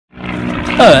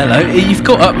Oh, hello. You've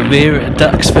caught up with me here at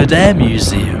Duxford Air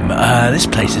Museum. This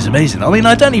place is amazing. I mean,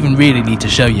 I don't even really need to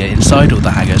show you inside all the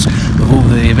hangars with all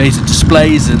the amazing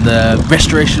displays and the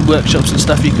restoration workshops and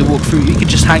stuff you can walk through. You can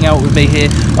just hang out with me here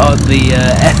on the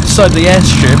side of the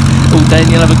airstrip all day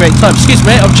and you'll have a great time. Excuse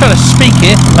me, I'm trying to speak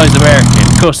here. Oh, he's American.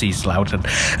 Of course he's loud.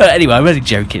 Anyway, I'm only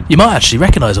joking. You might actually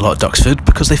recognise a lot of Duxford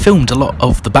because they filmed a lot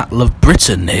of the Battle of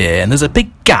Britain here, and there's a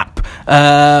big gap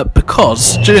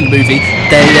because during the movie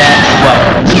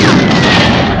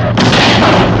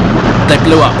they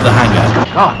blew up the hangar.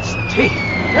 God's teeth.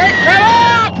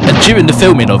 And during the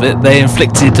filming of it, they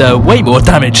inflicted way more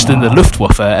damage than the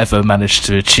Luftwaffe ever managed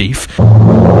to achieve.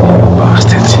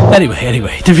 Bastards.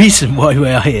 Anyway, the reason why we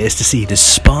are here is to see the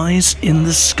Spies in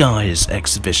the Skies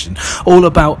exhibition, all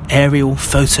about aerial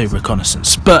photo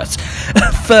reconnaissance. But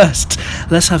first,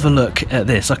 let's have a look at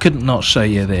this. I couldn't not show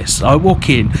you this. I walk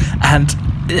in and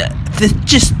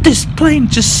this plane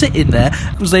just sitting there.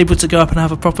 I was able to go up and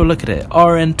have a proper look at it.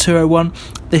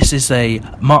 RN201. This is a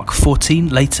Mark 14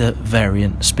 later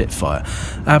variant Spitfire.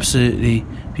 Absolutely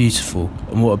beautiful,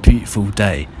 and what a beautiful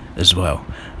day as well.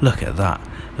 Look at that.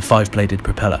 The 5-bladed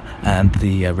propeller and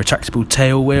the retractable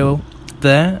tail wheel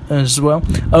there as well.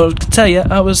 I'll tell you,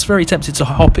 I was very tempted to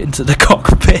hop into the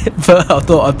cockpit, but I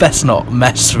thought I'd best not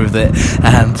mess with it,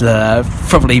 and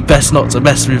probably best not to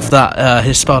mess with that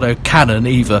Hispano cannon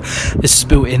either. This is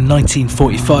built in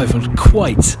 1945 and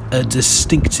quite a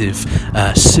distinctive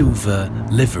silver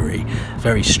livery,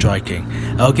 very striking.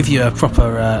 I'll give you a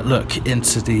proper look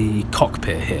into the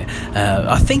cockpit here.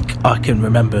 I think I can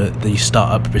remember the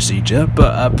startup procedure,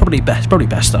 but probably best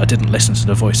that I didn't listen to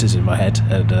the voices in my head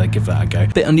and give that a go. A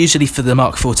bit unusually for the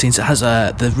Mark 14s, it has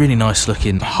the really nice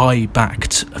looking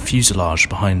high-backed fuselage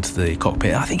behind the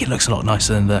cockpit. I think it looks a lot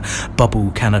nicer than the bubble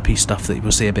canopy stuff that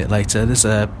we'll see a bit later. There's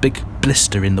a big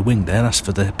blister in the wing there, that's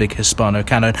for the big Hispano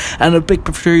cannon, and a big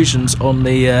protrusions on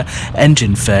the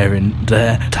engine fairing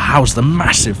there to house the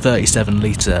massive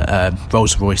 37-litre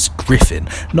Rolls-Royce Griffin.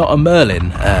 Not a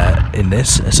Merlin in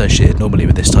this, associated normally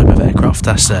with this type of aircraft.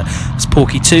 That's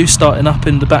Porky 2 starting up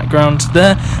in the background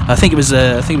there. I think it was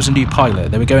a new pilot.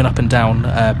 They were going up and down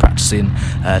practicing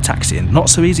taxiing. Not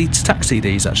so easy to taxi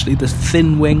these actually. The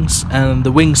thin wings and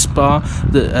the wing spar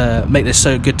that make this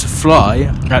so good to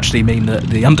fly actually mean that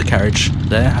the undercarriage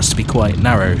there has to be quite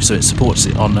narrow, so it supports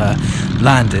it on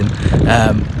landing.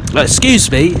 Excuse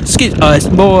me, it's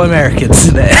more Americans,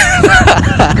 isn't it?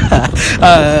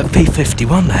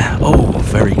 P-51 there. Oh,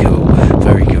 very cool.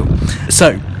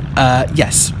 So,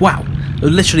 yes, wow. I've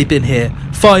literally been here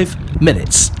 5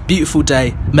 minutes. Beautiful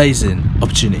day, amazing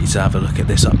opportunity to have a look at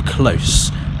this up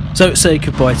close. So say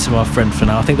goodbye to our friend for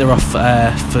now. I think they're off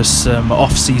for some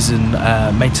off-season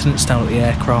maintenance down at the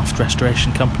Aircraft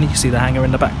Restoration Company. You see the hangar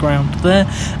in the background there,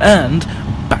 and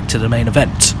back to the main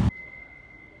event.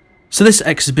 So this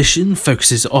exhibition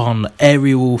focuses on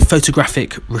aerial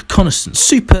photographic reconnaissance,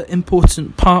 super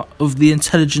important part of the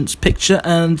intelligence picture,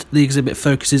 and the exhibit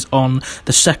focuses on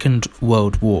the Second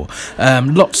World War.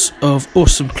 Lots of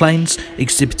awesome planes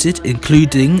exhibited,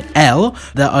 including Elle,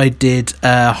 that I did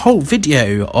a whole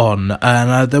video on,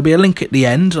 and there'll be a link at the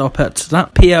end, I'll put to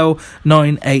that,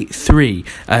 PL983,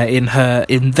 in her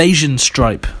Invasion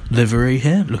Stripe livery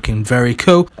here, looking very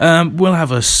cool. We'll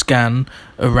have a scan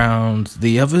around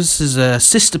the others. There's a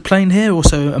sister plane here,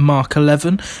 also a Mark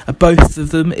 11, both of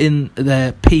them in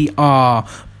their PR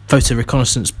photo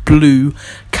reconnaissance blue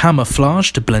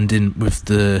camouflage to blend in with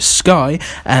the sky,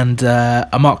 and a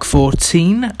Mark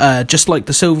 14, just like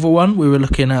the silver one we were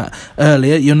looking at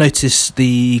earlier. You'll notice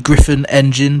the Griffin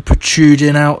engine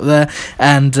protruding out there,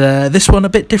 and this one a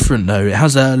bit different though. It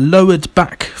has a lowered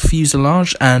back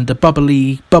fuselage and a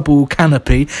bubble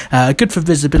canopy, good for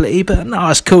visibility, but no,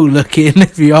 it's cool looking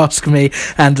if you ask me,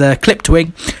 and clipped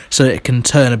wing so it can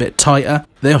turn a bit tighter.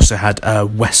 They also had a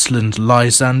Westland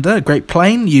Lysander, a great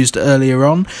plane used earlier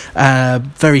on,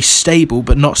 very stable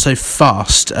but not so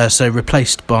fast, so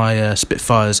replaced by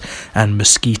Spitfires and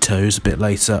Mosquitoes a bit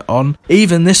later on.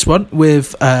 Even this one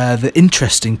with the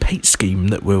interesting paint scheme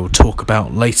that we'll talk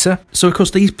about later. So of course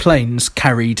these planes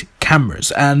carried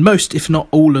cameras, and most if not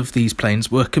all of these planes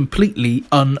were completely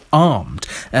unarmed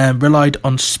and relied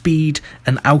on speed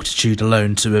and altitude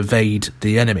alone to evade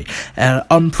the enemy.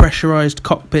 Unpressurized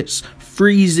cockpits,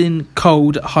 freezing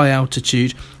cold at high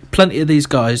altitude. Plenty of these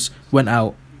guys went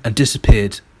out and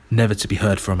disappeared, never to be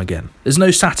heard from again. There's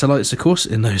no satellites, of course,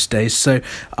 in those days, so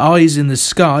eyes in the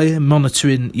sky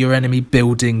monitoring your enemy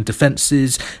building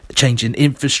defences, change in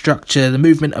infrastructure, the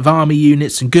movement of army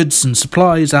units and goods and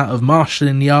supplies out of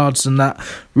marshalling yards, and that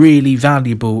really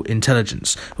valuable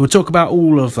intelligence. We'll talk about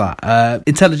all of that.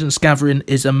 Intelligence gathering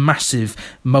is a massive,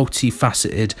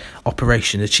 multifaceted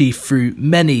operation achieved through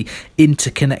many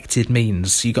interconnected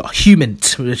means. You got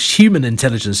human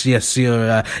intelligence, yes,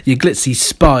 your glitzy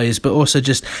spies, but also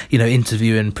just,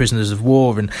 interviewing prisoners of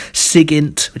war, and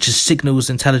SIGINT, which is signals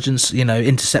intelligence,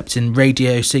 intercepting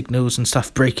radio signals and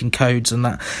stuff, breaking codes and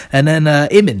that. And then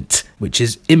IMINT, which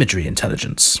is imagery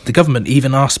intelligence. The government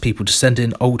even asked people to send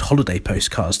in old holiday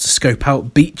postcards to scope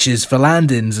out beaches for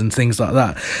landings and things like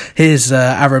that. Here's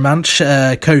Arromanch,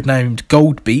 codenamed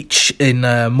Gold Beach, in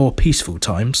more peaceful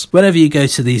times. Whenever you go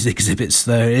to these exhibits,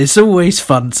 though, it's always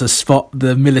fun to spot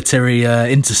the military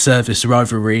inter-service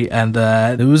rivalry, and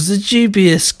there was a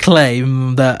dubious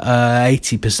claim that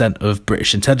 80% of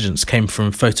British intelligence came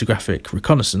from photographic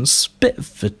reconnaissance. Bit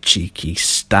of a cheeky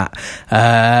stat.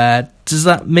 Does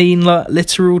that mean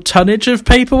literal tonnage of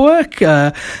paperwork?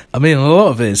 A lot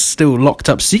of it is still locked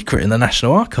up secret in the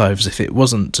National Archives if it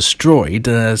wasn't destroyed,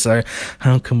 so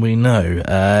how can we know?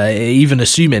 Even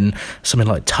assuming something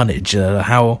like tonnage,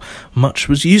 how much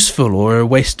was useful or a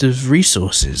waste of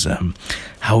resources?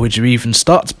 How would you even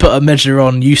start to put a measure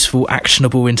on useful,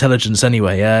 actionable intelligence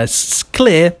anyway? It's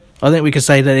clear, I think we could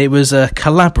say, that it was a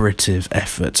collaborative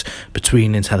effort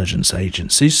between intelligence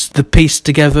agencies. The pieced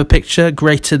together picture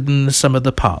greater than the sum of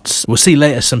the parts. We'll see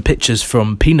later some pictures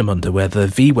from Peenemünde where the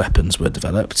V weapons were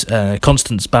developed.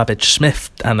 Constance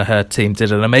Babbage-Smith and her team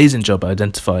did an amazing job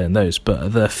identifying those,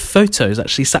 but the photos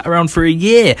actually sat around for a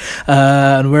year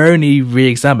and were only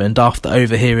re-examined after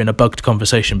overhearing a bugged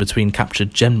conversation between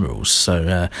captured generals.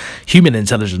 So human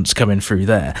intelligence coming through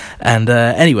there. And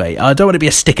anyway, I don't want to be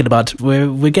a stick in the mud.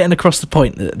 We're getting across the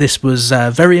point that this was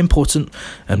very important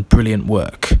and brilliant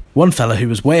work. One fella who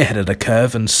was way ahead of the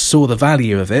curve and saw the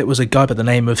value of it was a guy by the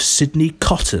name of Sidney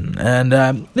Cotton, and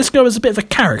this guy was a bit of a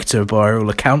character by all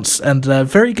accounts, and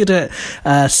very good at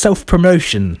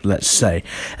self-promotion, let's say.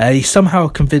 He somehow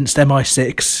convinced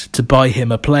MI6 to buy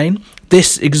him a plane.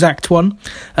 This exact one,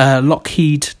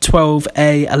 Lockheed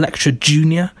 12A Electra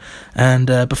Junior, and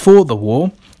before the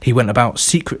war, he went about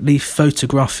secretly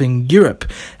photographing Europe,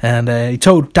 and he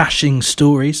told dashing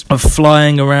stories of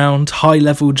flying around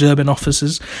high-level German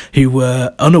officers who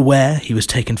were unaware he was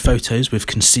taking photos with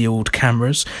concealed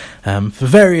cameras. For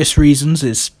various reasons,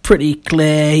 it's pretty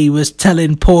clear he was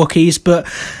telling porkies, but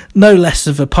no less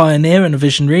of a pioneer and a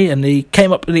visionary, and he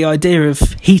came up with the idea of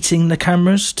heating the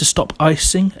cameras to stop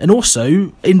icing, and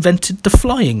also invented the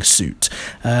flying suit.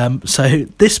 So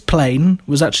this plane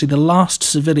was actually the last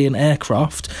civilian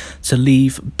aircraft to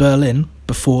leave Berlin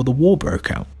before the war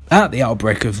broke out. At the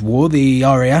outbreak of war, the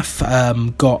RAF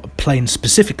got planes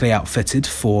specifically outfitted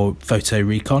for photo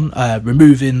recon,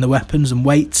 removing the weapons and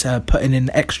weight, putting in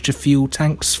extra fuel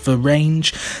tanks for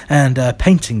range, and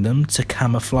painting them to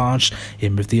camouflage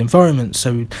in with the environment.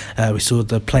 So we saw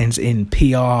the planes in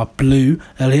PR blue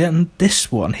earlier, and this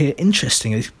one here,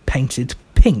 interestingly, painted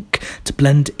pink to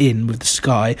blend in with the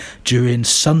sky during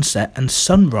sunset and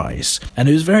sunrise. And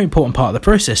it was a very important part of the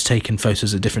process, taking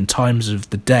photos at different times of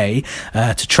the day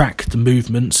to track the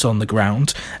movements on the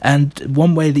ground. And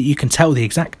one way that you can tell the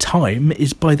exact time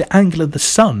is by the angle of the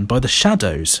sun, by the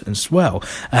shadows as well.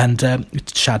 And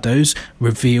shadows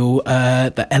reveal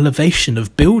the elevation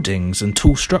of buildings and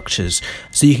tall structures.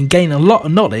 So you can gain a lot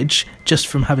of knowledge just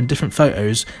from having different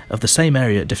photos of the same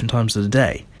area at different times of the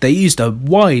day. They used a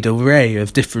wide array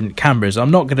of different cameras.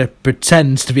 I'm not going to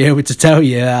pretend to be able to tell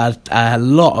you a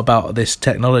lot about this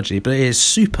technology, but it is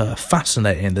super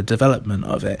fascinating, the development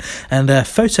of it. And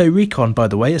photo recon, by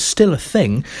the way, is still a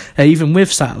thing, even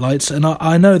with satellites. And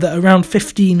I know that around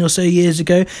 15 or so years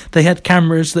ago, they had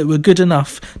cameras that were good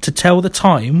enough to tell the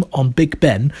time on Big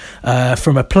Ben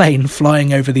from a plane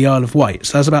flying over the Isle of Wight.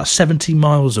 So that's about 70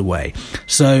 miles away.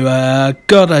 So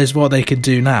God knows what they can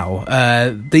do now.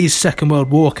 These Second World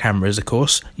War cameras, of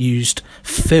course, used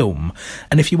film,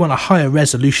 and if you want a higher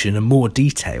resolution and more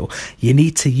detail, you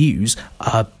need to use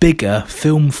a bigger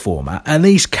film format, and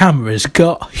these cameras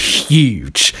got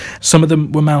huge. Some of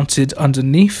them were mounted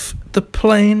underneath the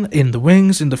plane, in the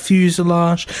wings, in the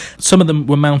fuselage. Some of them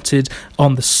were mounted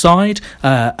on the side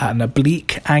at an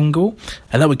oblique angle,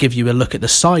 and that would give you a look at the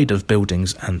side of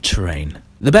buildings and terrain.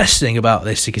 The best thing about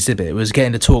this exhibit was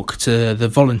getting to talk to the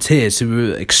volunteers, who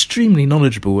were extremely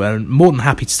knowledgeable and more than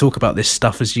happy to talk about this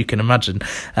stuff, as you can imagine.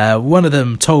 One of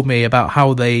them told me about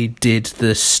how they did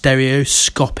the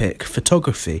stereoscopic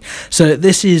photography. So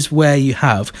this is where you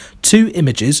have two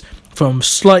images from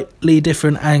slightly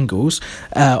different angles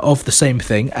of the same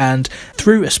thing, and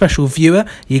through a special viewer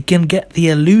you can get the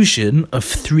illusion of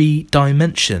 3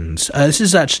 dimensions. This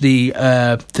is actually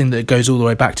a thing that goes all the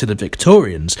way back to the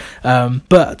Victorians,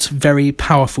 but very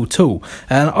powerful tool,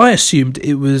 and I assumed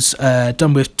it was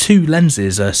done with 2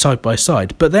 lenses side by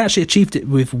side, but they actually achieved it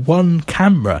with 1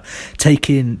 camera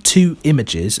taking 2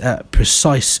 images at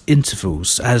precise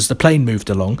intervals as the plane moved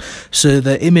along, so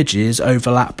the images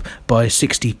overlap by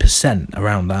 60%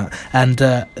 around that, and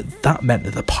that meant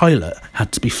that the pilot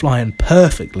had to be flying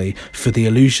perfectly for the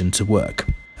illusion to work.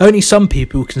 Only some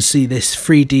people can see this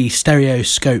 3D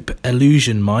stereoscope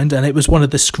illusion mind, and it was one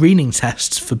of the screening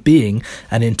tests for being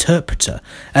an interpreter.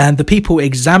 And the people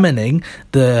examining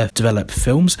the developed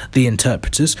films, the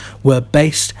interpreters, were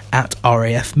based at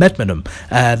RAF Medmenham,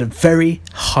 and a very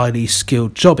highly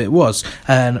skilled job it was.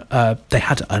 And they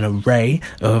had an array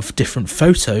of different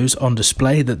photos on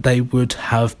display that they would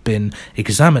have been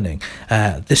examining.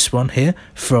 This one here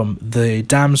from the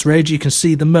dam's raid, you can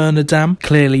see the Myrna Dam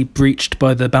clearly breached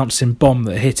by the bouncing bomb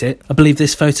that hit it. I believe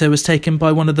this photo was taken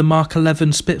by one of the Mark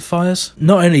 11 Spitfires.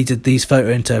 Not only did these photo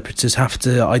interpreters have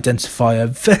to identify a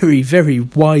very, very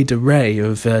wide array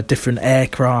of different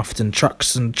aircraft and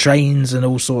trucks and trains and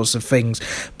all sorts of things,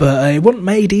 but it wasn't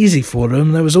made easy for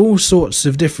them. There was all sorts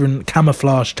of different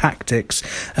camouflage tactics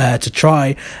to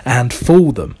try and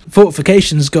fool them.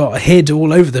 Fortifications got hid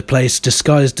all over the place,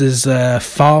 disguised as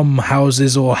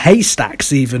farmhouses or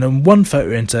haystacks even, and one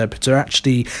photo interpreter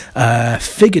actually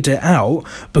figured it out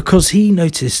because he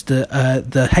noticed that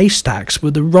the haystacks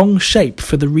were the wrong shape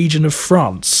for the region of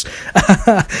France.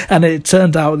 And it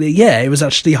turned out that, it was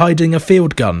actually hiding a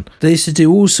field gun. They used to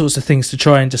do all sorts of things to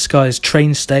try and disguise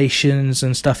train stations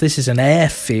and stuff. This is an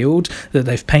airfield that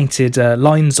they've painted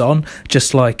lines on,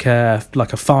 just like a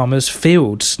farmer's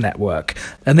fields network.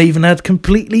 And they even had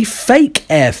completely fake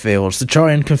airfields to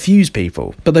try and confuse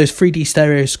people. But those 3D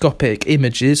stereoscopic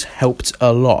images helped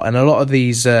a lot, and a lot of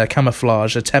these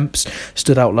camouflage attempts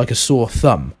stood out like a sore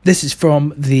thumb. This is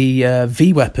from the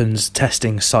V-Weapons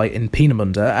testing site in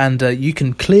Peenemünde, and you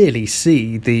can clearly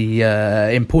see the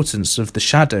importance of the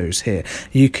shadows here.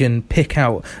 You can pick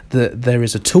out that there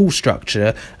is a tall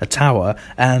structure, a tower,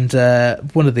 and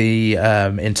one of the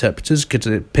interpreters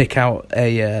could pick out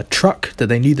a truck that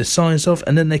they knew the size of,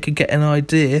 and then they could get an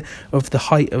idea of the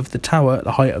height of the tower,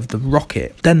 the height of the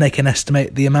rocket. Then they can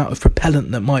estimate the amount of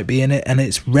propellant that might be in it and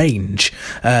its range.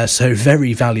 So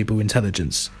very valuable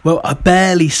intelligence. Well, I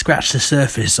barely scratched the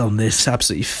surface on this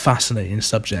absolutely fascinating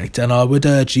subject, and I would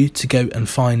urge you to go and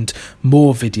find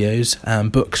more videos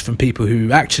and books from people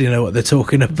who actually know what they're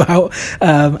talking about.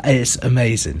 It's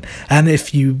amazing. And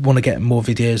if you want to get more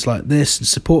videos like this and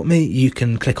support me, you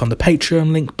can click on the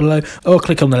Patreon link below, or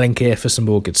click on the link here for some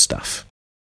more good stuff.